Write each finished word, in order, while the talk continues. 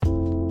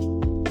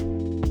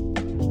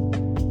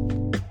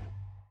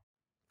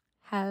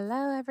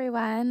Hello,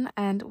 everyone,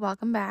 and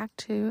welcome back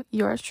to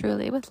Yours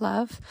Truly with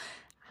Love.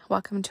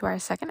 Welcome to our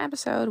second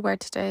episode, where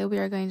today we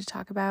are going to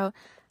talk about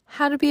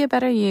how to be a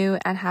better you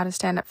and how to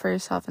stand up for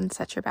yourself and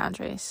set your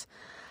boundaries.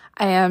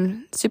 I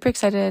am super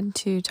excited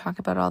to talk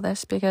about all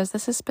this because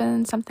this has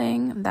been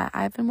something that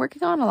I've been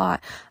working on a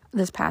lot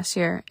this past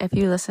year. If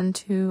you listen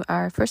to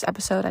our first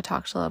episode, I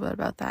talked a little bit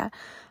about that.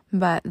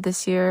 But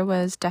this year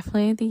was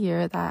definitely the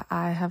year that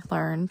I have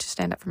learned to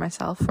stand up for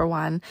myself, for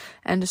one,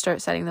 and to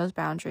start setting those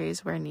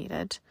boundaries where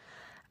needed.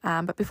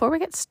 But before we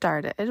get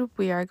started,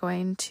 we are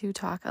going to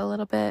talk a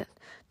little bit,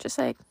 just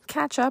like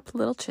catch up, a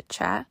little chit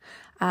chat.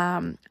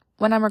 When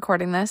I'm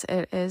recording this,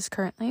 it is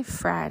currently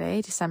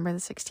Friday, December the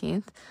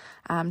 16th.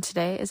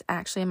 Today is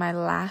actually my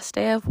last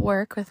day of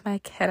work with my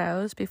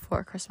kiddos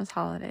before Christmas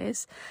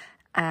holidays.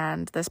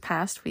 And this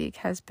past week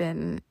has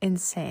been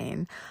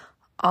insane.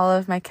 All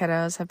of my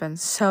kiddos have been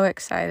so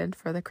excited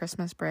for the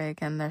Christmas break,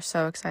 and they're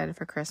so excited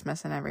for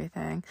Christmas and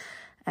everything.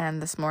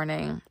 And this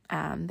morning,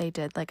 they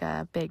did like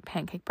a big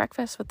pancake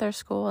breakfast with their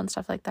school and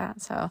stuff like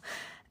that.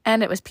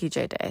 And it was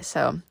PJ Day,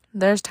 so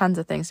there's tons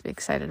of things to be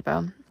excited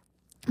about.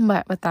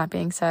 But with that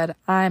being said,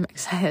 I'm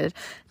excited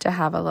to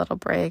have a little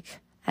break.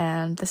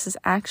 And this is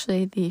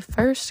actually the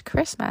first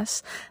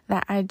Christmas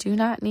that I do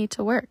not need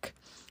to work.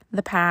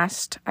 The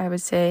past, I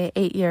would say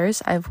 8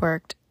 years, I've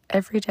worked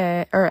every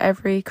day or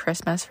every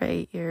Christmas for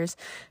 8 years.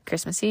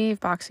 Christmas Eve,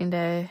 Boxing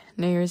Day,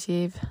 New Year's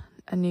Eve,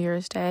 and New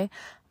Year's Day.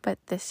 But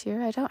this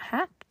year I don't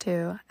have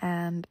to,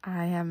 and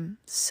I am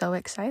so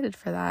excited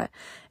for that.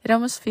 It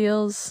almost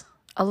feels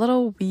a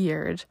little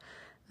weird,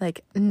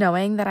 like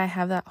knowing that I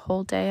have that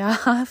whole day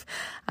off,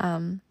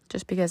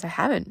 just because I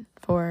haven't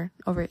for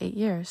over 8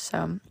 years. So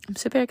I'm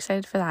super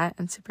excited for that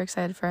and super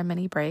excited for a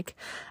mini break.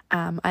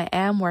 I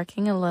am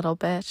working a little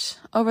bit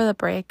over the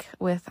break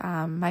with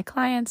my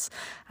clients,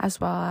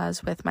 as well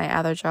as with my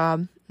other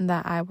job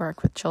that I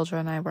work with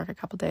children. I work a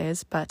couple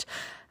days, but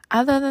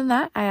other than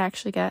that, I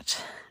actually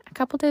get a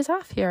couple days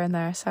off here and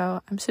there.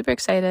 So I'm super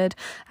excited.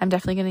 I'm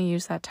definitely going to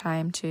use that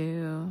time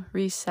to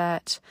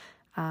reset,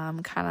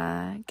 kind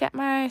of get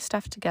my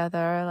stuff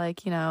together,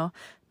 like,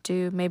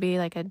 do maybe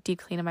like a deep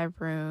clean of my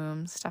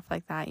room, stuff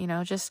like that,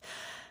 just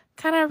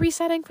kind of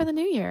resetting for the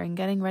new year and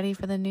getting ready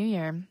for the new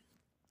year.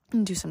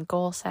 And do some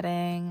goal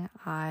setting.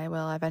 I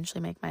will eventually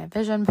make my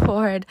vision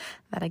board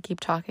that I keep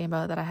talking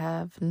about that I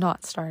have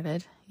not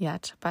started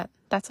yet, but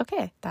that's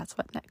okay. That's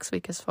what next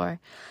week is for.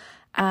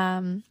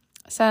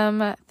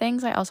 Some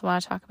things I also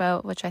want to talk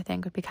about, which I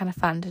think would be kind of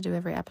fun to do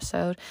every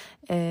episode,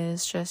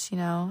 is just,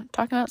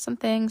 talking about some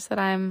things that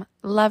I'm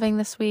loving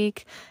this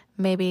week,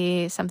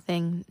 maybe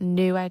something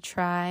new I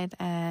tried,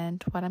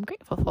 and what I'm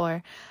grateful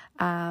for.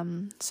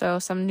 So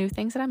some new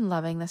things that I'm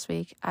loving this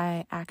week.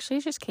 I actually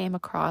just came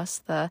across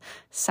the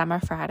Summer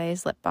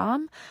Fridays lip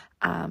balm.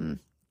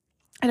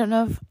 I don't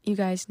know if you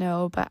guys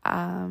know, but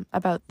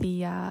about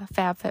the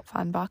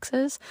FabFitFun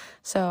boxes.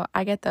 So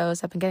I get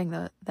those. I've been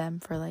getting them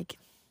for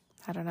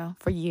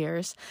for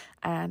years.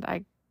 And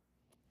I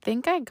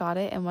think I got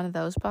it in one of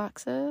those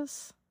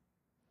boxes.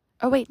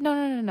 Oh, wait,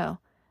 no.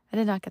 I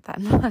did not get that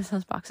in one of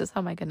those boxes.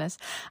 Oh my goodness.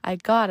 I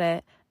got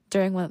it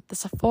during the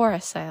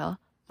Sephora sale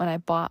when I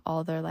bought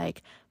all their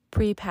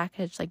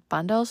pre-packaged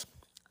bundles.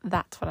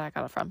 That's what I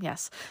got it from.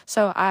 Yes.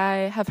 So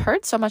I have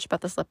heard so much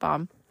about this lip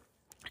balm,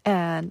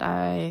 and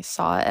I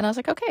saw it and I was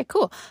like, okay,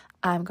 cool.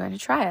 I'm going to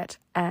try it.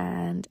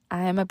 And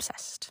I am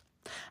obsessed.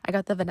 I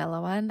got the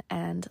vanilla one,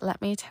 and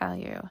let me tell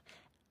you,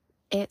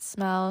 it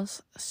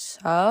smells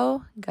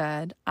so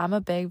good. I'm a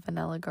big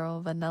vanilla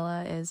girl.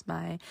 Vanilla is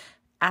my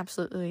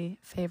absolutely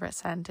favorite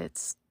scent.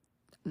 It's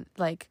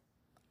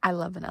I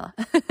love vanilla.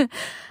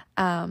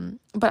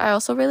 But I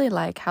also really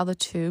like how the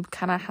tube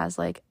kind of has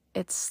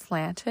it's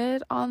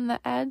slanted on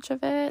the edge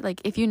of it.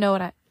 If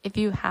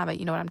you have it,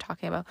 you know what I'm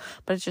talking about.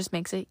 But it just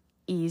makes it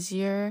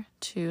easier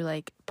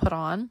to put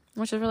on,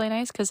 which is really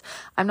nice, because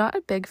I'm not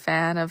a big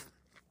fan of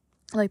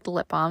the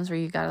lip balms where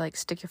you gotta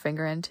stick your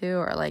finger into,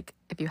 or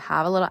if you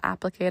have a little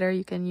applicator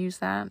you can use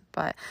that.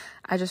 But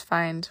I just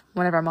find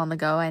whenever I'm on the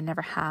go, I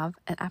never have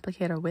an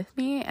applicator with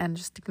me and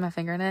just stick my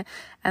finger in it.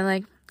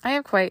 And I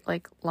have quite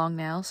long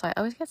nails, so I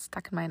always get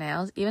stuck in my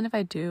nails. Even if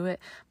I do it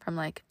from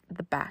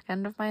the back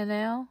end of my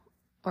nail,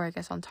 or I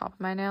guess on top of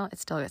my nail, it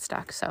still gets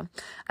stuck. So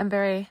I'm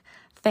very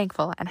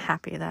thankful and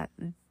happy that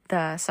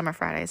the Summer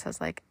Fridays has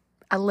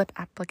a lip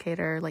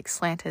applicator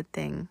slanted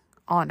thing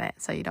on it,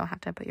 so you don't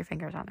have to put your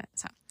fingers on it.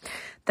 So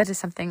that is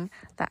something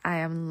that I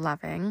am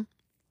loving.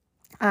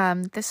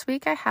 This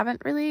week I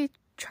haven't really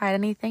tried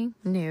anything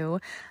new.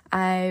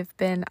 I've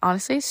been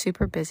honestly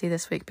super busy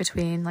this week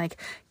between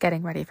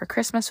getting ready for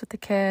Christmas with the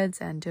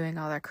kids and doing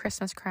all their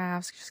Christmas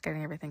crafts, just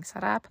getting everything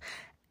set up.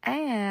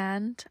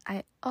 And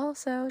I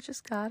also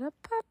just got a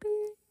puppy.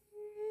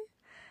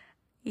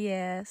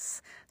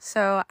 Yes.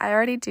 So I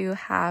already do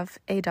have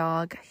a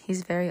dog.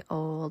 He's very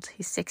old.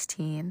 He's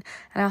 16.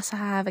 And I also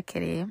have a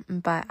kitty.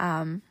 But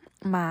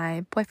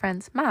my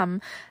boyfriend's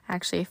mom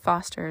actually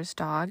fosters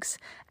dogs,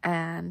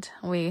 and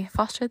we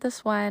fostered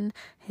this one.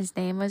 His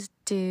name was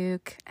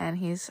Duke, and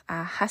he's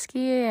a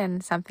husky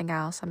and something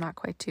else. I'm not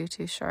quite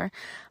too sure,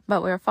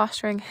 but we were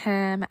fostering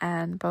him,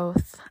 and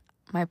both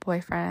my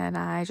boyfriend and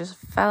I just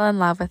fell in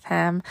love with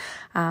him.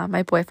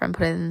 My boyfriend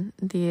put in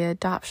the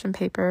adoption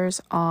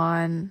papers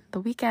on the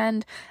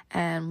weekend,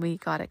 and we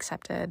got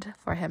accepted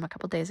for him a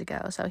couple days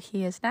ago. So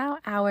he is now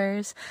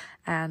ours,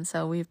 and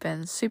so we've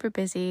been super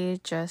busy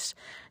just,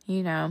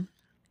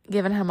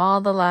 giving him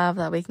all the love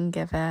that we can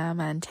give him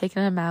and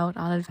taking him out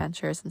on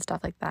adventures and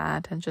stuff like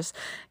that, and just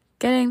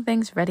getting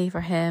things ready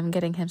for him,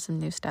 getting him some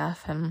new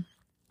stuff. And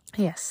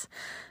yes,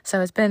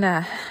 so it's been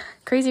a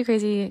crazy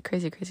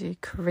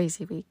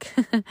week.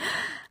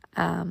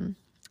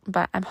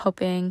 But I'm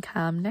hoping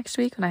come next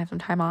week when I have some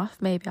time off,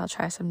 maybe I'll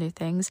try some new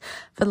things.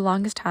 For the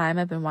longest time,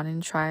 I've been wanting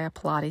to try a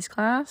Pilates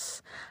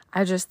class.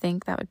 I just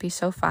think that would be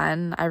so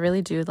fun. I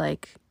really do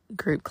like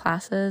group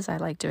classes. I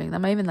like doing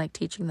them. I even like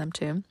teaching them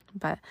too.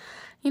 But,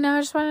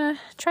 I just want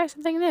to try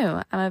something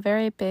new. I'm a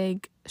very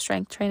big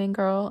strength training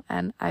girl,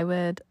 and I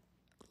would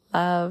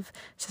love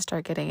to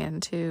start getting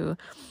into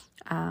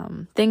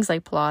things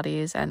like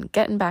Pilates and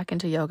getting back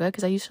into yoga,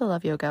 because I used to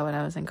love yoga when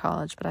I was in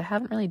college, but I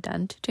haven't really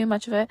done too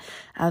much of it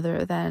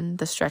other than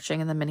the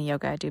stretching and the mini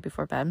yoga I do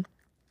before bed.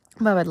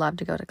 But I would love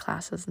to go to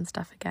classes and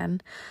stuff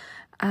again.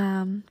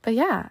 But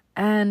yeah,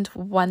 and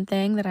one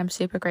thing that I'm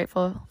super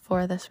grateful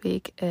for this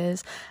week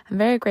is I'm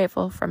very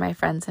grateful for my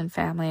friends and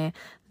family.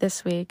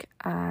 This week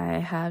I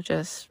have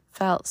just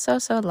felt so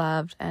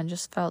loved and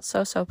just felt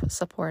so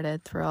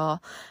supported through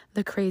all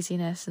the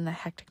craziness and the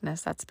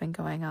hecticness that's been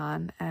going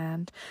on.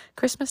 And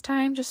Christmas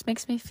time just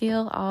makes me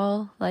feel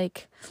all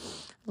like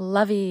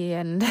lovey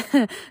and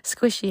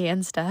squishy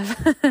and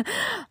stuff.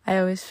 I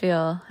always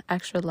feel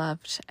extra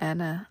loved,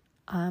 and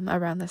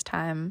around this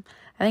time,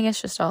 I think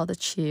it's just all the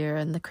cheer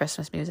and the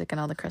Christmas music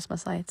and all the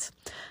Christmas lights.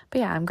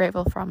 But yeah, I'm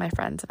grateful for all my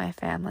friends and my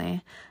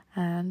family,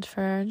 and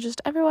for just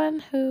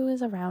everyone who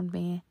is around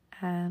me.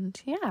 And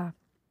yeah,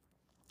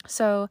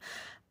 so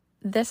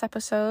this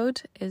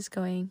episode is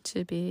going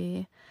to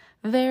be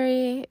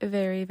very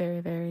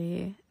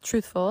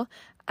truthful.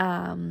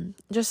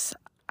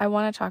 I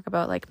want to talk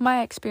about like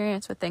my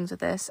experience with things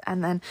with this,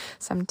 and then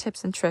some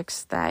tips and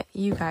tricks that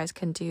you guys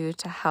can do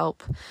to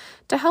help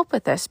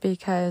with this,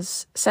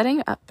 because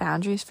setting up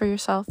boundaries for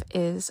yourself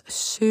is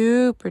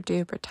super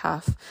duper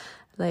tough.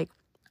 Like,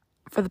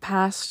 for the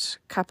past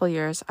couple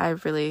years,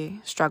 I've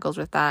really struggled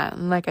with that.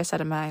 And like I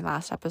said in my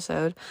last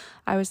episode,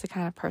 I was the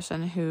kind of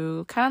person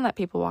who kind of let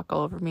people walk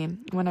all over me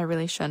when I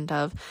really shouldn't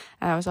have.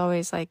 And I was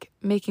always like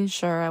making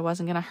sure I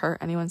wasn't going to hurt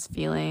anyone's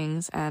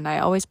feelings. And I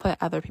always put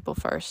other people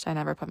first. I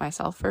never put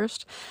myself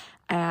first.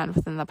 And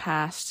within the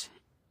past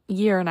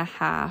year and a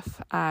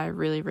half, I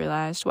really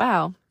realized,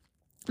 wow,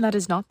 that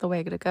is not the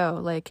way to go.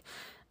 Like,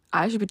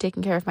 I should be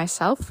taking care of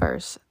myself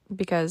first.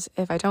 Because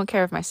if I don't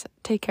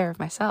take care of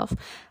myself,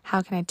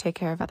 how can I take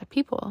care of other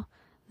people?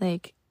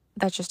 Like,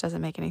 that just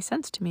doesn't make any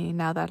sense to me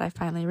now that I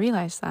finally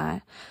realized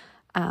that.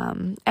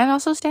 And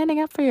also standing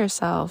up for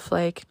yourself.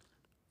 Like,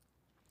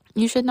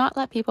 you should not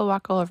let people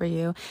walk all over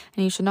you,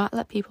 and you should not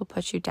let people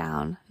put you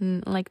down.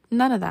 Like,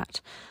 none of that.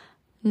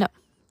 No,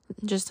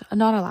 just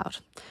not allowed.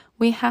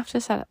 We have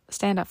to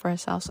stand up for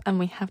ourselves, and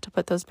we have to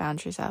put those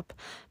boundaries up.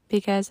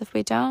 Because if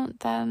we don't,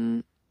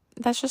 then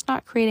that's just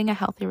not creating a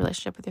healthy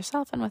relationship with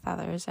yourself and with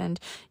others. And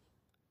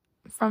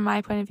from my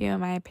point of view,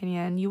 in my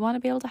opinion, you want to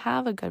be able to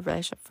have a good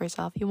relationship for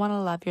yourself. You want to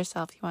love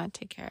yourself. You want to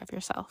take care of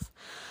yourself.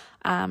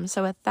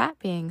 So with that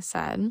being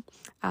said,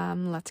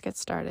 let's get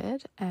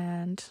started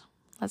and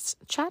let's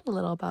chat a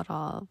little about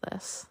all of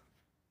this.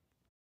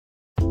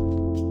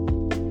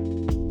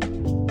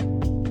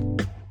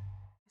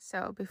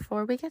 So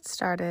before we get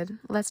started,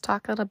 let's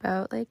talk a little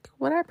about like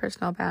what are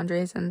personal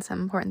boundaries and some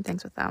important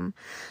things with them.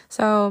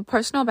 So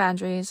personal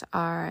boundaries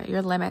are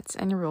your limits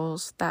and your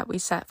rules that we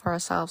set for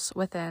ourselves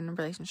within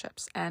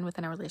relationships and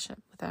within a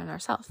relationship within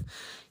ourselves.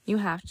 You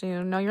have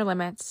to know your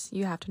limits.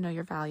 You have to know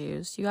your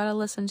values. You got to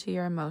listen to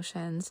your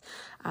emotions.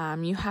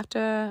 You have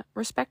to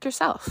respect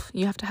yourself.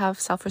 You have to have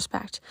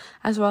self-respect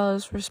as well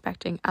as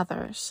respecting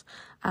others.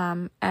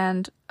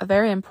 And a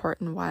very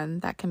important one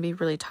that can be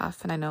really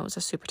tough, and I know it was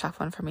a super tough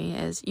one for me,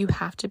 is you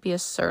have to be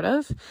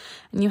assertive,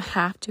 and you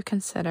have to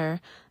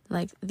consider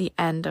like the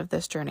end of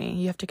this journey.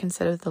 You have to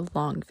consider the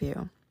long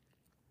view.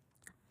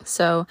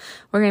 So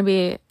we're going to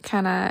be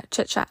kind of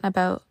chit-chatting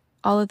about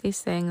all of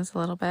these things a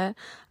little bit.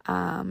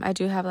 I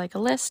do have like a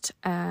list,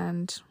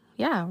 and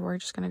yeah, we're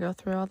just going to go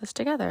through all this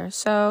together.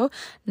 So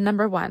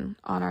number 1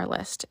 on our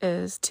list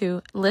is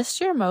to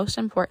list your most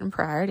important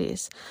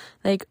priorities.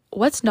 Like,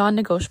 what's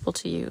non-negotiable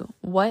to you?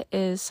 What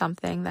is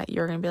something that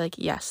you're going to be like,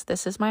 yes,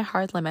 this is my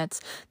hard limits.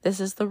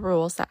 This is the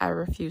rules that I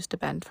refuse to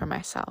bend for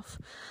myself.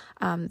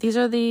 These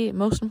are the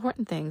most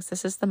important things.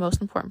 This is the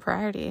most important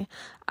priority.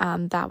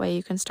 That way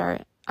you can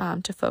start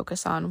to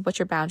focus on what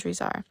your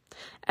boundaries are.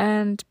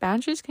 And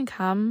boundaries can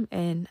come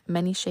in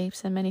many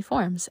shapes and many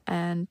forms.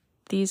 And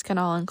these can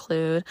all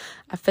include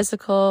a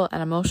physical,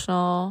 an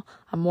emotional,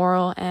 a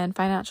moral, and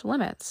financial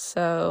limits.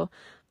 So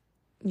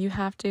you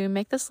have to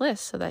make this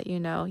list so that you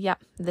know, yeah,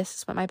 this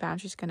is what my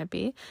boundary is going to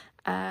be.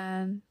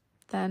 And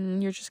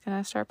then you're just going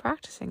to start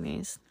practicing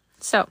these.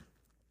 So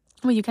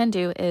what you can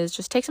do is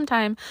just take some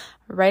time,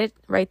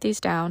 write these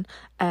down.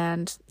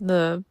 And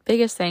the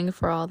biggest thing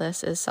for all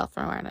this is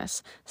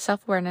self-awareness.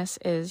 Self-awareness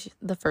is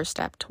the first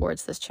step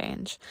towards this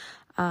change.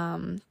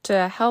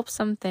 To help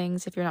some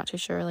things, if you're not too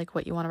sure like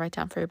what you want to write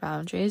down for your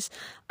boundaries,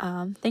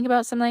 think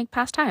about some like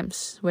past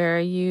times where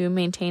you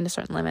maintained a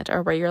certain limit,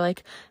 or where you're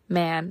like,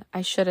 man,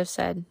 I should have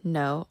said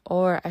no,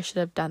 or I should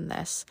have done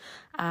this.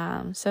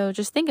 So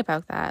just think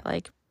about that,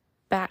 like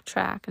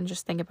backtrack and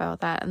just think about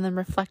that, and then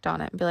reflect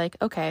on it and be like,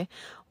 okay,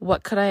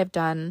 what could I have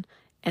done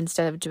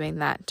instead of doing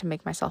that to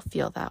make myself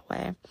feel that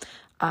way?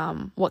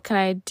 What can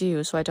I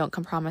do so I don't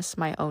compromise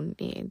my own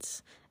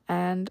needs?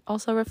 And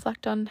also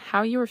reflect on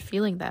how you were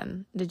feeling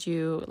then. Did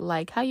you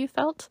like how you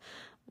felt?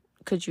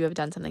 Could you have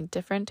done something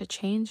different to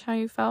change how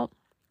you felt?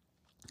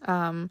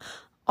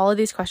 All of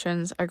these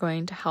questions are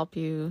going to help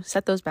you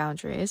set those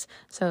boundaries.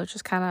 So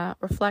just kind of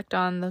reflect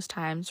on those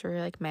times where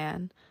you're like,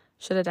 man,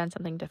 should have done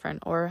something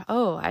different. Or,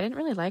 oh, I didn't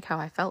really like how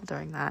I felt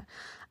during that.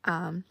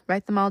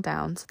 Write them all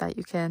down so that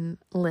you can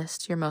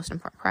list your most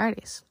important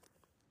priorities.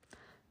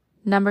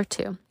 Number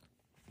 2.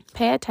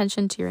 Pay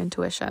attention to your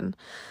intuition.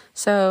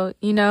 So,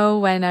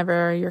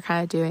 whenever you're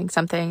kind of doing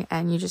something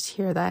and you just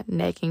hear that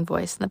nagging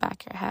voice in the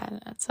back of your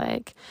head, it's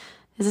like,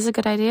 is this a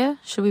good idea?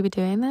 Should we be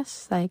doing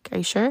this? Like, are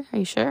you sure? Are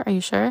you sure? Are you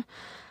sure?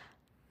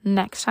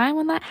 Next time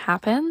when that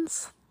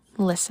happens,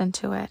 listen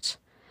to it.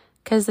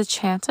 Because the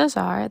chances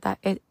are that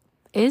it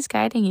is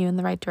guiding you in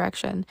the right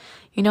direction.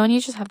 And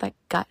you just have that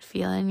gut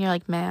feeling. You're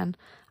like, man,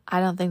 I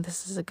don't think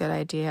this is a good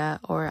idea.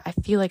 Or I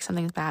feel like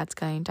something bad's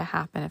going to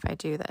happen if I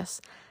do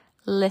this.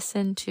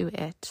 Listen to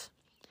it.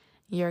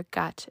 Your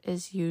gut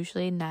is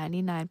usually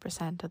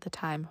 99% of the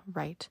time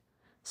right.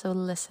 So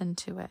listen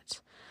to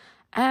it.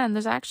 And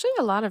there's actually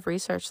a lot of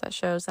research that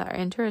shows that our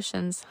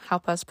intuitions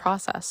help us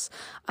process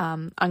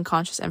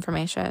unconscious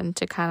information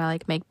to kind of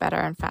like make better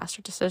and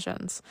faster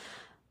decisions.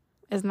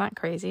 Isn't that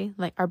crazy?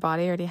 Like our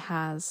body already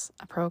has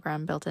a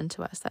program built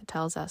into us that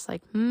tells us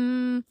like,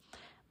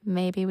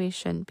 maybe we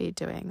shouldn't be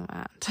doing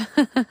that.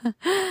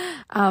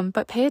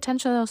 But pay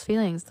attention to those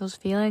feelings. Those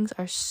feelings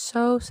are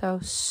so, so,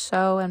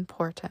 so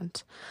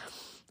important.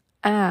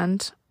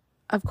 And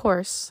of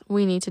course,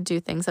 we need to do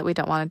things that we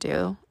don't want to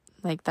do.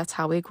 Like that's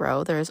how we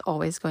grow. There is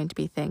always going to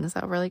be things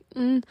that we're like,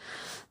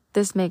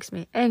 this makes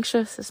me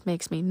anxious. This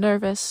makes me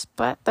nervous.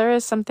 But there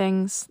is some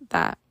things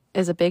that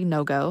is a big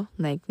no-go.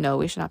 Like, no,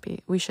 we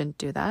shouldn't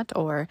do that.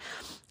 Or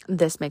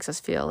this makes us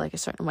feel like a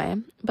certain way.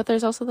 But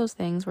there's also those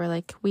things where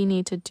like we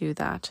need to do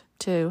that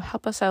to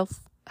help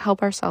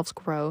ourselves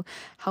grow,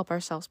 help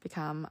ourselves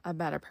become a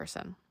better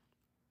person.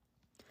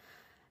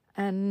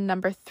 And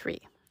number 3,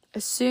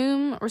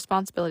 assume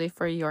responsibility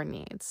for your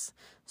needs.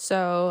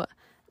 So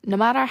no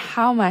matter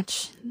how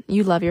much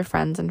you love your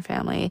friends and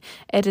family,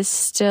 it is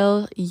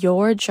still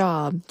your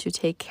job to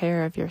take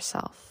care of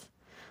yourself.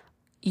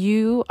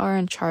 You are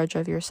in charge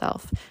of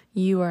yourself.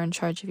 You are in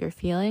charge of your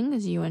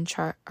feelings. You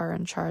are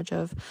in charge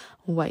of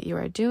what you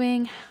are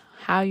doing,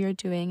 how you're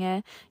doing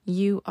it.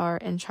 You are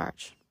in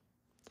charge.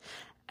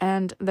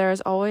 And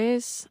there's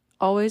always,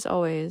 always,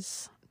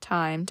 always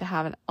time to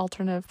have an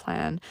alternative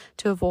plan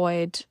to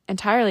avoid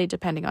entirely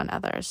depending on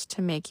others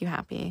to make you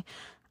happy.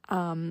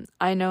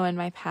 I know in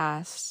my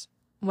past,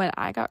 when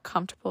I got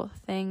comfortable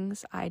with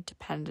things, I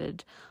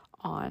depended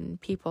on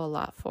people a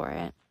lot for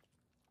it.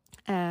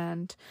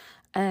 And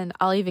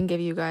I'll even give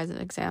you guys an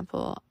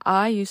example.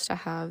 I used to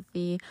have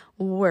the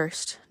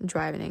worst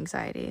driving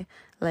anxiety.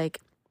 Like,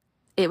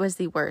 it was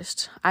the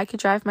worst. I could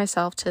drive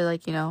myself to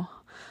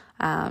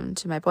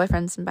to my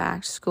boyfriend's and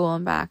back, school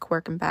and back,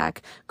 work and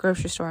back,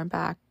 grocery store and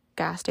back,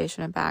 gas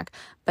station and back.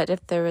 But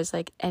if there was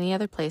like any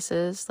other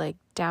places like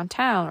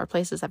downtown or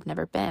places I've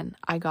never been,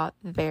 I got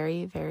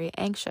very, very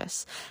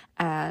anxious,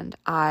 and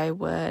I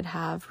would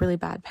have really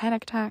bad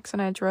panic attacks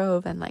when I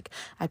drove, and like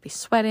I'd be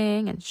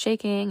sweating and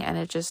shaking, and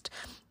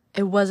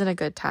it wasn't a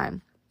good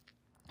time.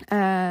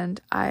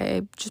 And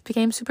I just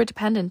became super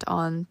dependent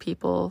on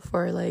people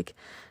for like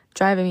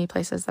driving me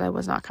places that I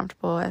was not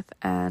comfortable with,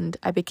 and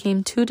I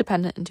became too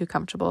dependent and too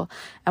comfortable.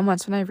 And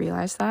once when I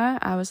realized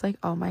that, I was like,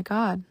 oh my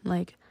God,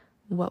 like,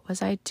 what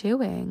was I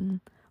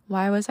doing?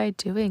 Why was I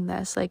doing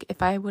this? Like,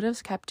 if I would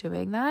have kept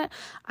doing that,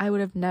 I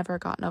would have never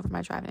gotten over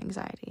my driving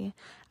anxiety.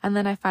 And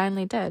then I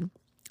finally did.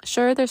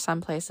 Sure, there's some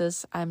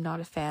places I'm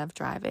not a fan of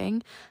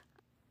driving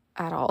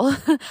at all,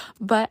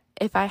 but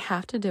if I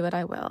have to do it,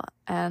 I will.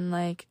 And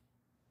like,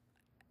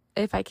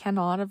 if I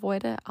cannot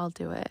avoid it, I'll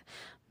do it.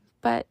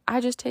 But I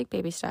just take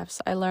baby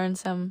steps. I learned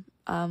some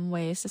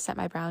ways to set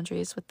my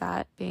boundaries with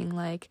that, being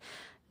like,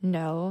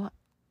 no,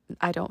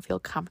 I don't feel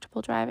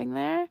comfortable driving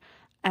there,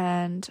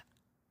 and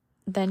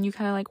then you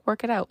kind of like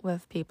work it out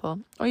with people,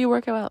 or you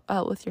work it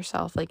out with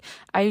yourself. Like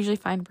I usually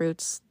find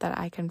routes that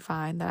I can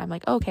find that I'm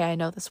like, okay, I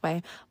know this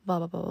way, blah,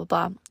 blah, blah, blah,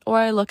 blah. Or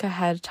I look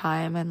ahead of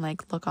time and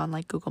like look on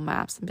like Google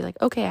Maps and be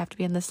like, okay, I have to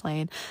be in this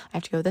lane. I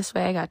have to go this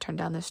way. I got to turn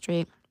down this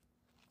street.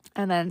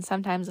 And then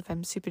sometimes if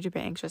I'm super duper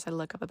anxious, I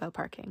look up about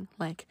parking.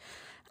 Like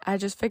I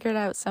just figured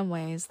out some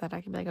ways that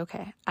I can be like,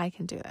 okay, I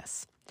can do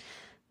this.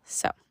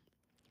 So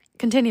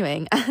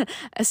continuing,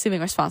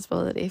 assuming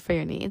responsibility for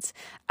your needs.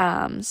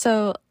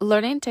 So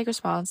learning to take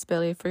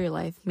responsibility for your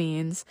life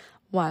means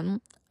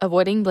 1,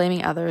 avoiding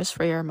blaming others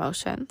for your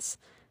emotions.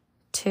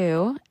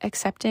 2,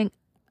 accepting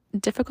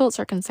difficult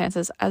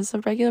circumstances as a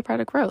regular part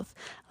of growth.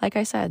 Like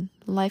I said,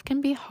 life can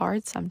be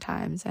hard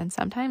sometimes, and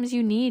sometimes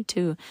you need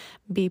to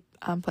be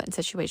put in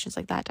situations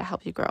like that to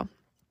help you grow.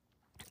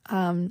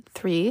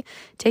 3,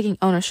 taking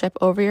ownership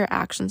over your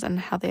actions and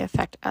how they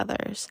affect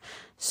others.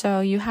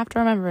 So you have to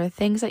remember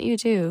things that you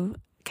do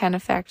can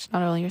affect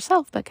not only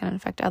yourself, but can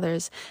affect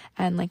others.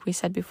 And like we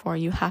said before,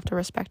 you have to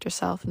respect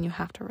yourself and you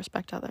have to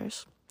respect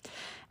others.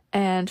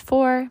 And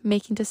 4,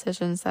 making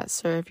decisions that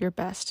serve your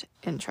best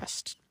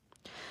interest.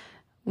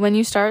 When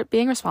you start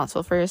being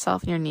responsible for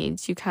yourself and your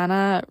needs, you kind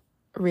of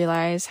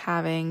realize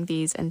having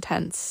these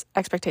intense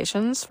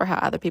expectations for how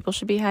other people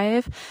should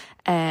behave.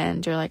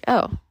 And you're like,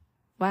 oh,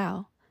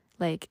 wow.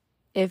 Like,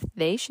 if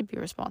they should be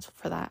responsible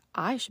for that,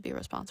 I should be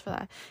responsible for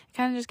that. It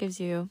kind of just gives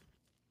you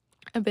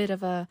a bit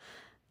of a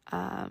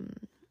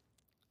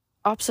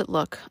opposite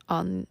look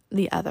on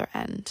the other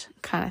end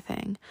kind of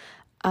thing.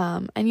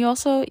 And you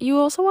also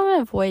want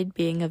to avoid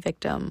being a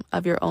victim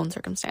of your own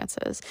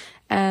circumstances.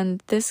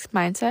 And this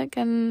mindset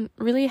can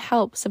really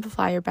help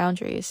simplify your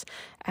boundaries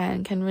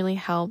and can really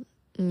help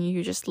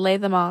you just lay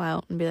them all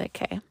out and be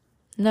like, okay,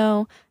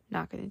 no,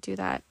 not going to do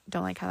that.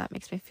 Don't like how that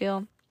makes me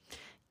feel.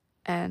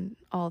 And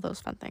all those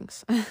fun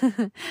things.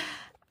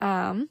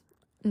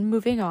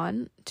 Moving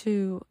on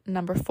to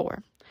number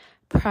 4.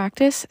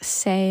 Practice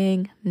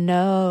saying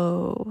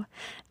no.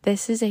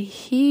 This is a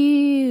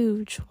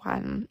huge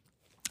one.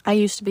 I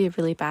used to be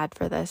really bad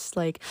for this.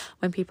 Like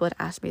when people would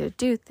ask me to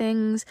do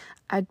things,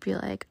 I'd be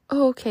like,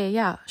 oh, okay,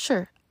 yeah,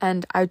 sure.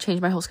 And I would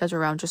change my whole schedule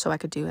around just so I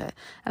could do it.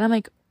 And I'm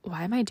like,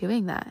 why am I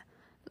doing that?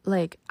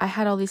 Like I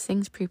had all these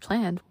things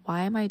pre-planned.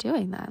 Why am I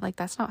doing that? Like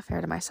that's not fair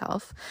to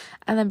myself.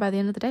 And then by the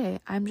end of the day,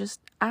 I'm just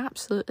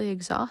absolutely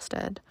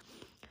exhausted.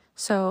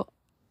 So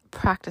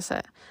practice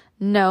it.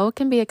 No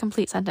can be a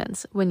complete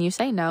sentence. When you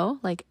say no,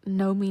 like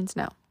no means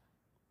no,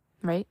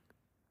 right?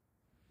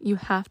 You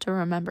have to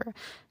remember,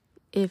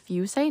 if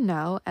you say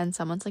no and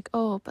someone's like,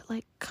 oh, but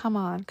like, come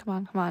on.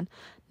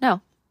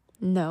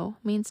 No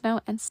means no,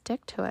 and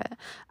stick to it.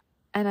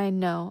 And I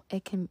know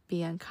it can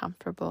be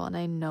uncomfortable and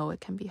I know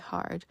it can be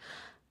hard,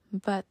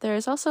 but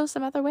there's also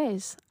some other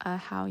ways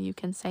how you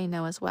can say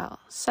no as well.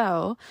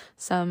 So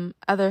some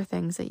other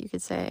things that you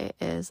could say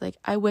is like,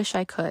 I wish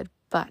I could,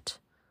 but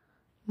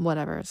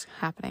whatever is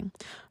happening.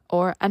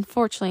 Or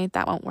unfortunately,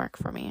 that won't work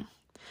for me.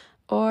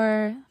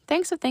 Or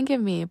thanks for thinking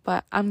of me,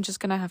 but I'm just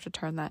going to have to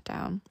turn that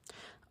down.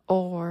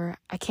 Or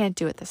I can't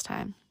do it this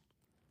time.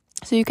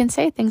 So you can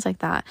say things like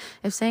that.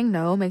 If saying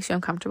no makes you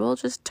uncomfortable,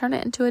 just turn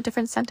it into a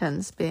different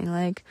sentence, being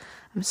like,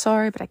 I'm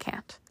sorry, but I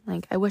can't.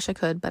 Like, I wish I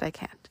could, but I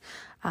can't.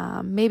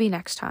 Maybe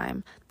next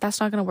time. That's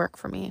not going to work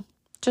for me.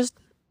 Just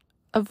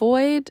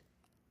avoid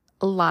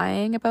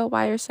lying about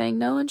why you're saying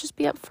no and just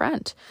be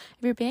upfront.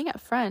 If you're being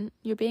upfront,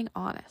 you're being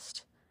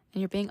honest.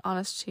 And you're being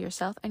honest to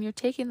yourself and you're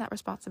taking that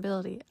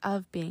responsibility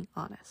of being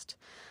honest.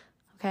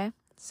 Okay?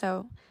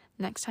 So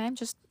next time,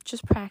 just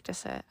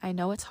practice it. I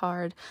know it's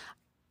hard.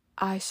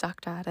 I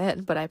sucked at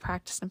it, but I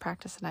practiced and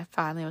I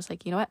finally was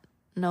like, you know what?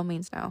 No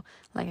means no.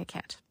 Like, I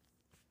can't.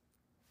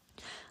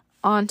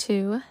 On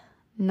to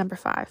number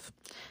 5.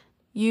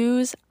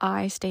 Use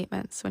I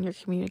statements when you're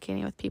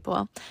communicating with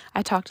people.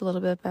 I talked a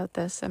little bit about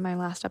this in my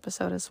last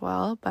episode as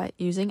well, but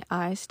using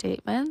I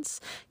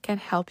statements can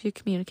help you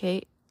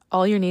communicate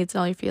all your needs and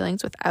all your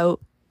feelings without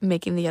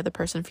making the other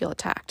person feel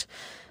attacked.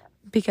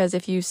 Because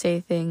if you say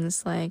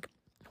things like,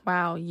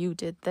 wow, you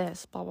did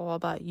this, blah, blah, blah,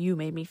 blah, you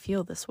made me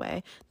feel this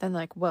way, then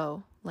like,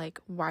 whoa, like,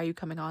 why are you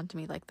coming on to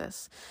me like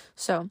this?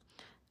 So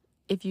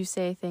if you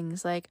say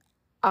things like,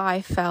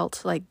 I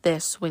felt like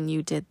this when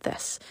you did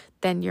this,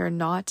 then you're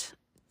not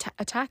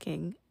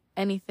attacking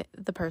anything,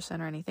 the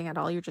person or anything at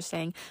all. You're just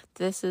saying,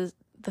 this is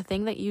the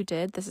thing that you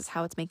did, this is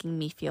how it's making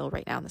me feel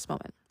right now in this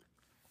moment.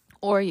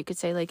 Or you could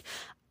say like,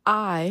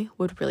 I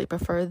would really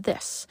prefer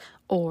this,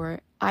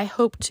 or I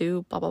hope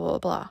to, blah, blah, blah,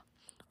 blah,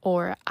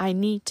 or I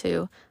need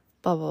to,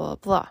 blah, blah, blah,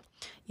 blah.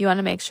 You want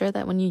to make sure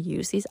that when you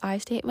use these I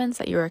statements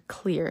that you are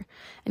clear.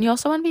 And you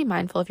also want to be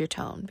mindful of your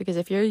tone, because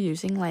if you're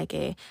using like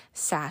a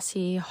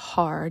sassy,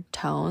 hard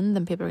tone,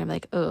 then people are going to be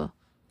like, oh,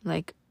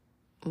 like,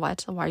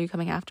 what? Why are you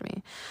coming after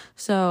me?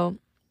 So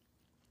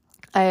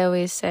I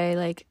always say,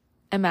 like,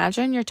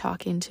 imagine you're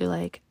talking to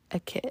like a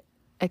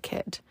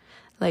kid.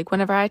 Like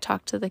whenever I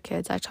talk to the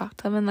kids, I talk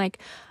to them in like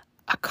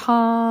a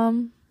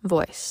calm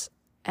voice.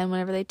 And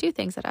whenever they do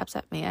things that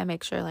upset me, I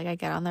make sure like I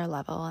get on their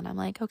level and I'm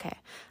like, okay,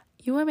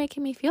 you are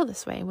making me feel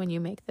this way when you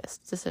make this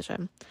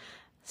decision.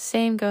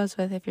 Same goes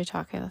with if you're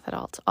talking with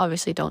adults.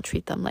 Obviously, don't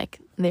treat them like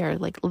they're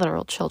like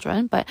literal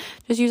children, but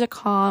just use a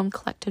calm,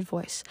 collected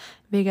voice.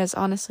 Because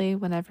honestly,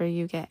 whenever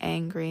you get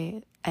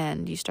angry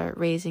and you start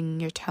raising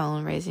your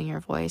tone, raising your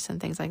voice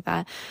and things like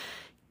that,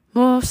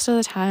 most of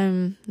the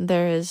time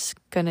there is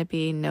going to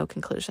be no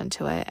conclusion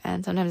to it.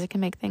 And sometimes it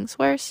can make things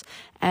worse.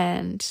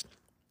 And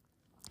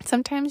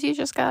sometimes you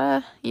just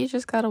gotta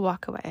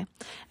walk away.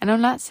 And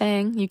I'm not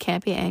saying you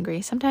can't be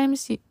angry.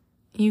 Sometimes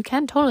you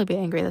can totally be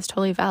angry. That's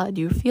totally valid.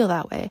 You feel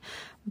that way.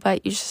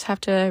 But you just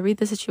have to read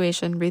the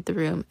situation, read the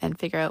room, and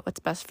figure out what's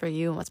best for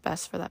you and what's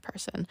best for that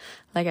person.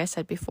 Like I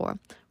said before,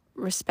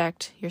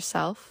 respect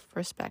yourself,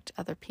 respect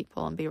other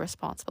people, and be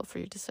responsible for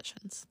your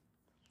decisions.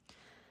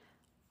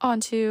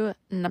 On to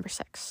number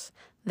 6.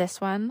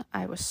 This one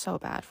I was so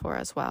bad for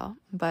as well.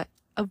 But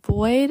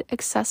avoid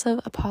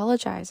excessive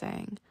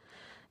apologizing.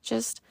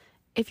 Just,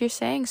 if you're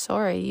saying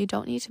sorry, you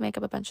don't need to make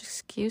up a bunch of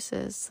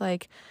excuses,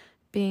 like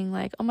being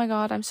like, oh my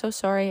God, I'm so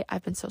sorry.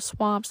 I've been so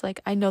swamped. Like,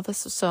 I know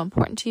this is so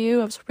important to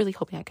you. I was really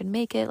hoping I could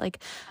make it. Like,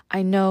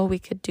 I know we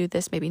could do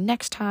this maybe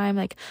next time.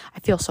 Like, I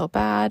feel so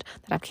bad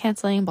that I'm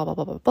canceling, blah, blah,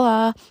 blah, blah,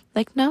 blah.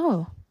 Like,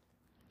 no.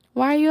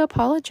 Why are you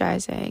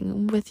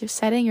apologizing with you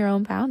setting your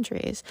own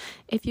boundaries?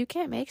 If you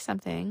can't make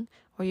something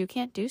or you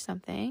can't do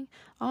something,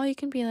 all you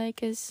can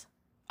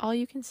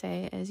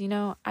say is,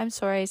 I'm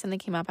sorry, something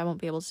came up. I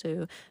won't be able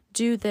to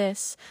do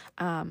this.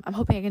 I'm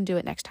hoping I can do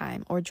it next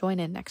time or join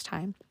in next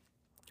time.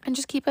 And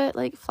just keep it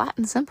like flat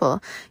and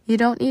simple. You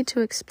don't need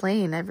to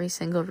explain every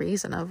single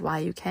reason of why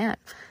you can't.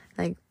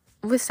 Like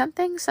with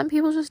something, some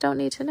people just don't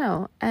need to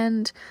know.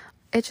 And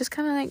it just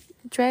kind of like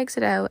drags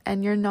it out,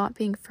 and you're not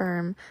being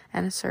firm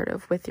and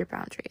assertive with your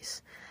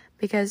boundaries.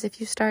 Because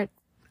if you start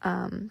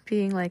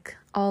being like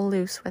all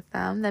loose with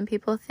them, then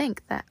people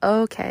think that,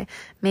 okay,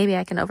 maybe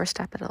I can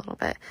overstep it a little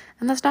bit.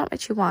 And that's not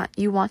what you want.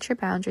 You want your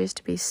boundaries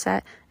to be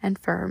set and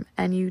firm,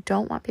 and you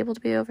don't want people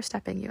to be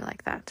overstepping you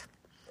like that.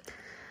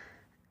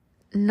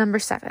 Number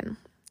 7,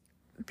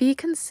 be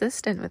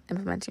consistent with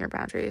implementing your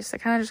boundaries. It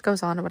kind of just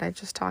goes on to what I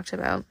just talked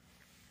about.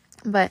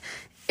 But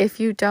if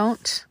you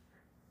don't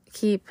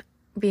keep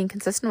being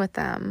consistent with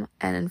them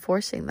and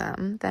enforcing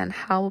them, then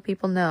how will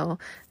people know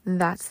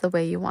that's the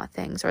way you want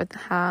things? Or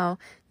how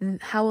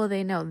will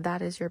they know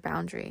that is your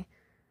boundary?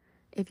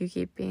 If you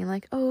keep being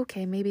like, oh,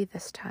 okay, maybe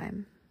this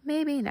time,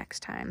 maybe next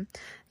time.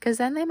 Because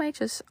then they might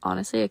just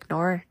honestly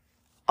ignore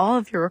all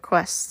of your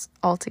requests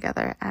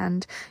altogether,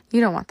 and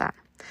you don't want that.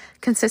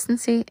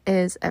 Consistency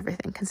is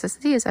everything.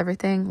 Consistency is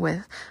everything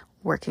with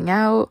working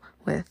out,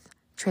 with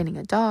training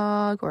a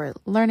dog, or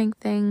learning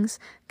things.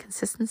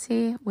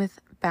 Consistency with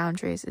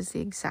boundaries is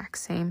the exact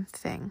same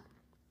thing.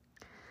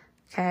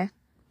 Okay?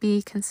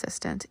 Be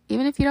consistent.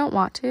 Even if you don't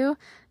want to,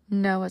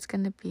 know it's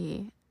going to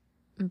be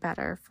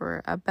better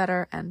for a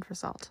better end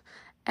result.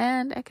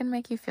 And it can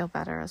make you feel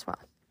better as well.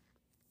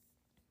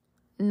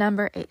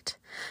 Number 8,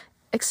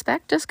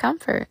 expect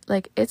discomfort.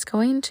 Like, it's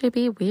going to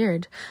be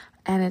weird.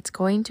 And it's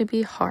going to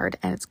be hard,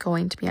 and it's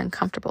going to be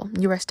uncomfortable.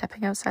 You are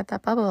stepping outside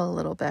that bubble a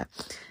little bit.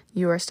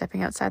 You are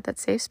stepping outside that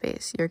safe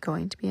space. You're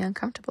going to be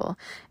uncomfortable.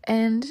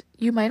 And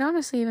you might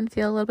honestly even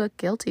feel a little bit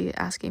guilty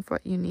asking for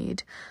what you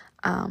need.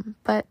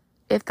 But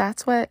if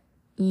that's what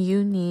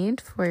you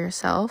need for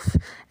yourself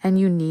and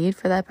you need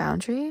for that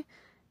boundary,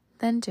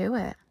 then do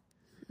it.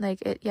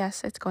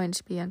 Yes, it's going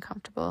to be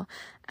uncomfortable.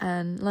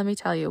 And let me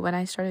tell you, when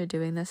I started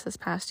doing this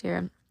past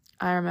year,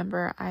 I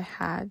remember I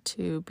had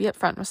to be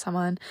upfront with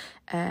someone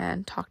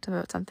and talk to them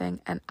about something,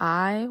 and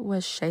I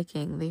was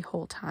shaking the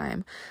whole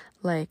time.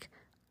 Like,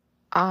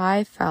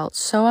 I felt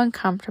so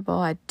uncomfortable.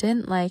 I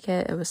didn't like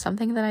it. It was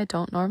something that I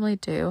don't normally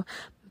do,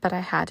 but I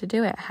had to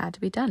do it. It had to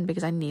be done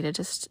because I needed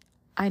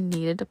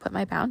to put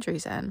my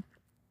boundaries in.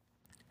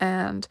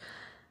 And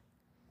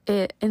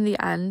in the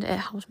end, it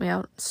helped me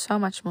out so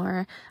much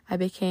more. I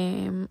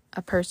became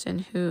a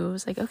person who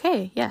was like,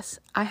 okay, yes,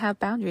 I have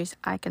boundaries.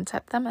 I can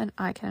set them and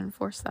I can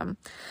enforce them.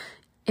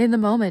 In the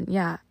moment,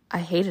 yeah, I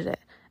hated it.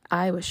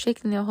 I was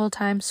shaking the whole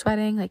time,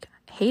 sweating, like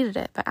hated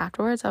it. But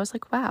afterwards, I was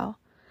like, wow,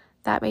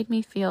 that made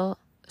me feel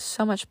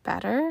so much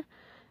better,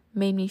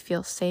 made me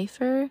feel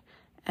safer.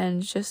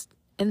 And just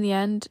in the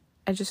end,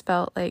 I just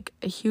felt like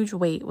a huge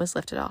weight was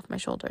lifted off my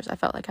shoulders. I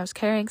felt like I was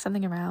carrying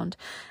something around,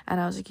 and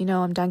I was like,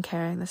 I'm done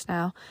carrying this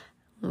now.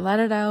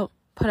 Let it out,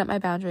 put up my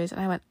boundaries, and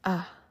I went,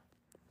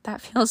 that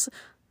feels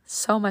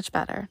so much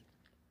better.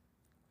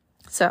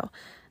 So,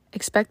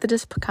 expect the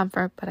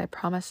discomfort, but I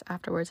promise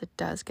afterwards it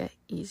does get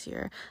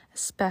easier,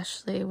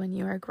 especially when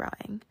you are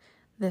growing.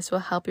 This will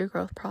help your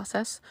growth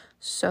process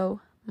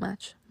so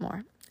much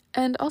more.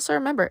 And also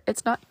remember,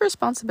 it's not your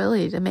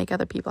responsibility to make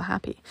other people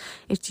happy.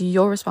 It's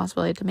your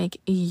responsibility to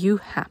make you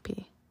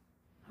happy.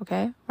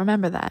 Okay?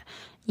 Remember that.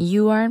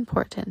 You are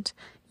important.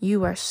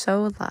 You are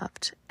so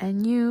loved,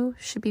 and you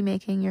should be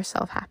making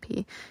yourself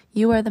happy.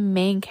 You are the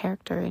main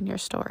character in your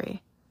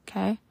story.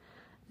 Okay?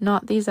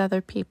 Not these other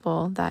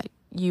people that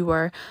you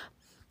are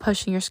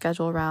pushing your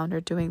schedule around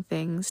or doing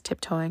things,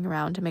 tiptoeing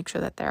around to make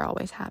sure that they're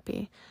always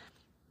happy.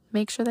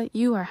 Make sure that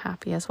you are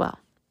happy as well.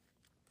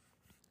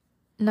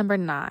 Number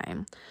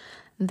 9,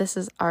 this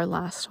is our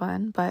last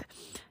one, but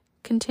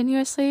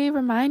continuously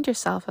remind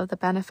yourself of the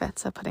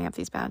benefits of putting up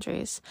these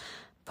boundaries.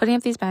 Putting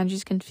up these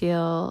boundaries can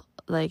feel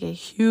like a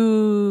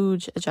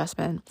huge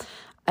adjustment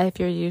if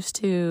you're used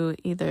to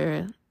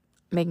either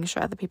making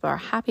sure other people are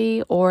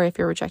happy or if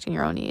you're rejecting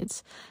your own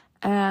needs.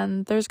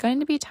 And there's going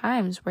to be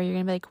times where you're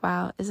going to be like,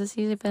 wow, is this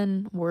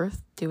even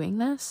worth doing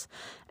this?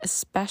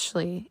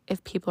 Especially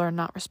if people are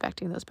not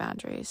respecting those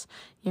boundaries.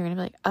 You're going to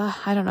be like,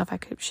 I don't know if I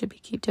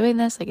should keep doing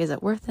this. Like, is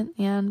it worth it in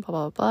the end? Blah,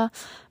 blah, blah.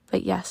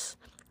 But yes,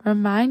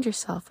 remind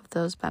yourself of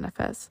those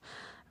benefits.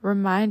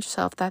 Remind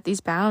yourself that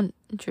these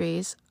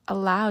boundaries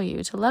allow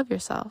you to love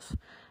yourself.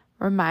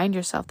 Remind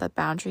yourself that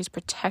boundaries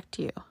protect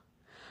you.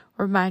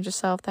 Remind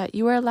yourself that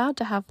you are allowed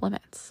to have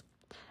limits.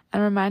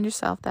 And remind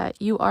yourself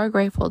that you are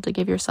grateful to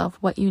give yourself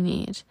what you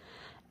need.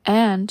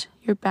 And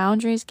your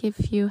boundaries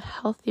give you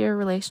healthier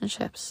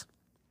relationships.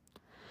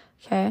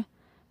 Okay?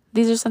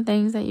 These are some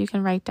things that you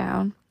can write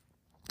down.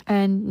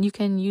 And you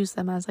can use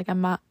them as like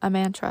a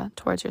mantra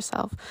towards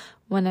yourself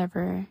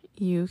whenever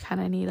you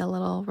kind of need a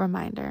little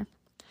reminder.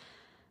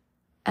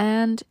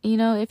 And,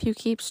 if you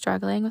keep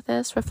struggling with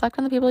this, reflect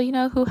on the people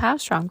who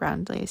have strong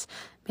boundaries.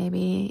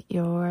 Maybe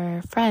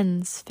your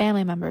friends,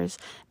 family members,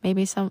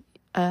 maybe some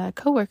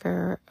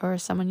coworker or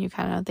someone you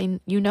kind of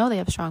they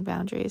have strong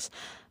boundaries.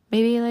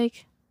 Maybe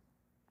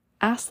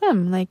ask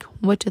them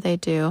what do they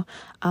do,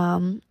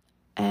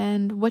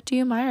 and what do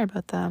you admire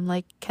about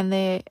them? Can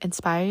they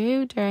inspire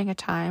you during a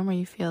time where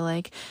you feel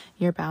like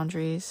your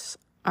boundaries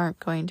aren't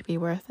going to be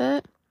worth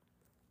it?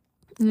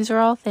 And these are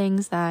all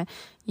things that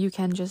you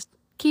can just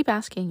keep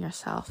asking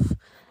yourself,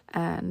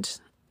 and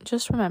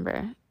just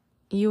remember,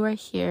 you are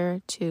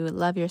here to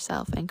love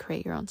yourself and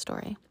create your own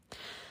story.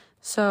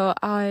 So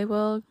I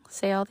will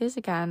say all these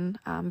again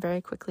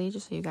very quickly,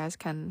 just so you guys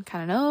can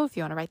kind of know if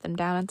you want to write them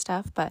down and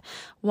stuff. But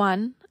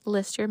 1,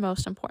 list your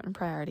most important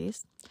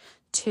priorities.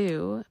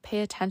 2, pay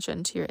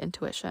attention to your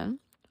intuition.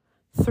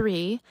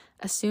 3,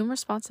 assume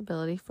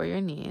responsibility for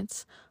your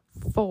needs.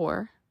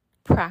 4,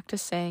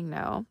 practice saying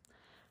no.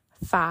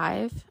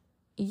 5,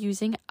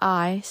 using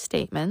I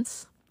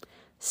statements.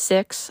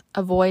 6,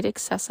 avoid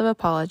excessive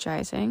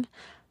apologizing.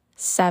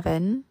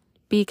 7,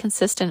 be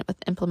consistent with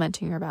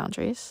implementing your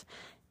boundaries.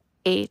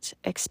 8,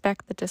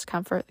 expect the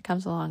discomfort that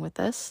comes along with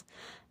this.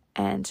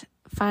 And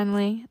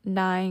finally,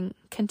 9,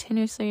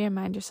 continuously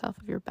remind yourself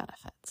of your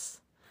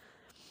benefits.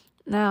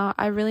 Now,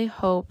 I really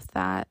hope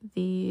that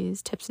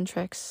these tips and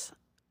tricks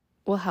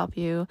will help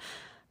you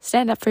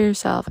stand up for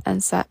yourself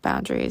and set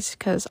boundaries,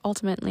 because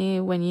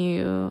ultimately, when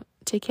you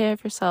take care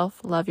of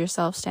yourself, love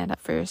yourself, stand up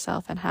for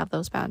yourself, and have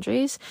those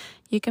boundaries,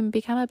 you can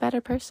become a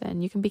better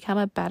person. You can become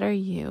a better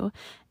you,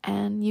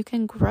 and you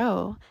can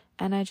grow.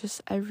 And I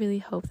really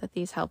hope that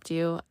these helped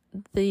you.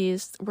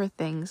 These were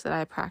things that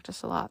I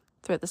practiced a lot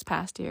throughout this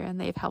past year, and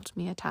they've helped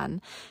me a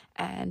ton.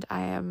 And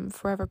I am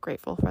forever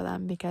grateful for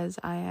them, because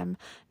I am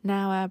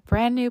now a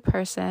brand new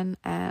person,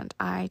 and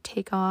I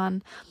take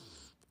on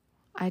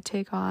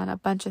a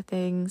bunch of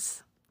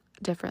things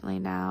differently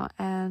now.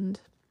 And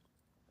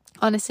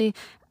honestly,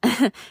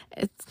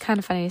 it's kind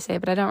of funny to say,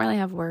 but I don't really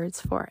have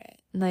words for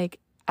it.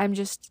 I'm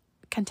just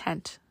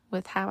content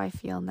with how I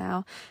feel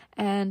now.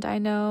 And I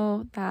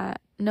know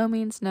that no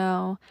means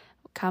no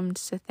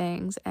comes to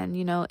things. And,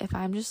 if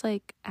I'm just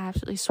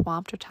absolutely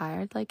swamped or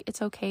tired,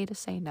 it's okay to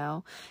say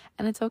no.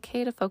 And it's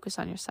okay to focus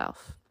on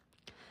yourself.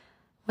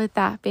 With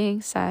that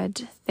being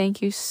said,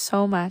 thank you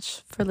so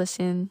much for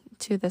listening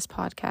to this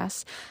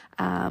podcast.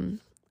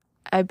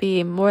 I'd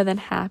be more than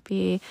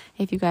happy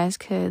if you guys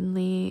could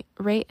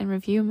rate and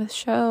review the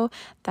show.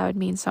 That would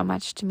mean so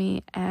much to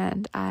me,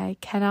 and I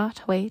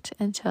cannot wait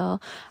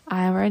until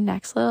our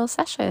next little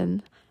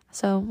session.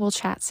 So we'll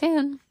chat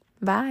soon.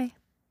 Bye.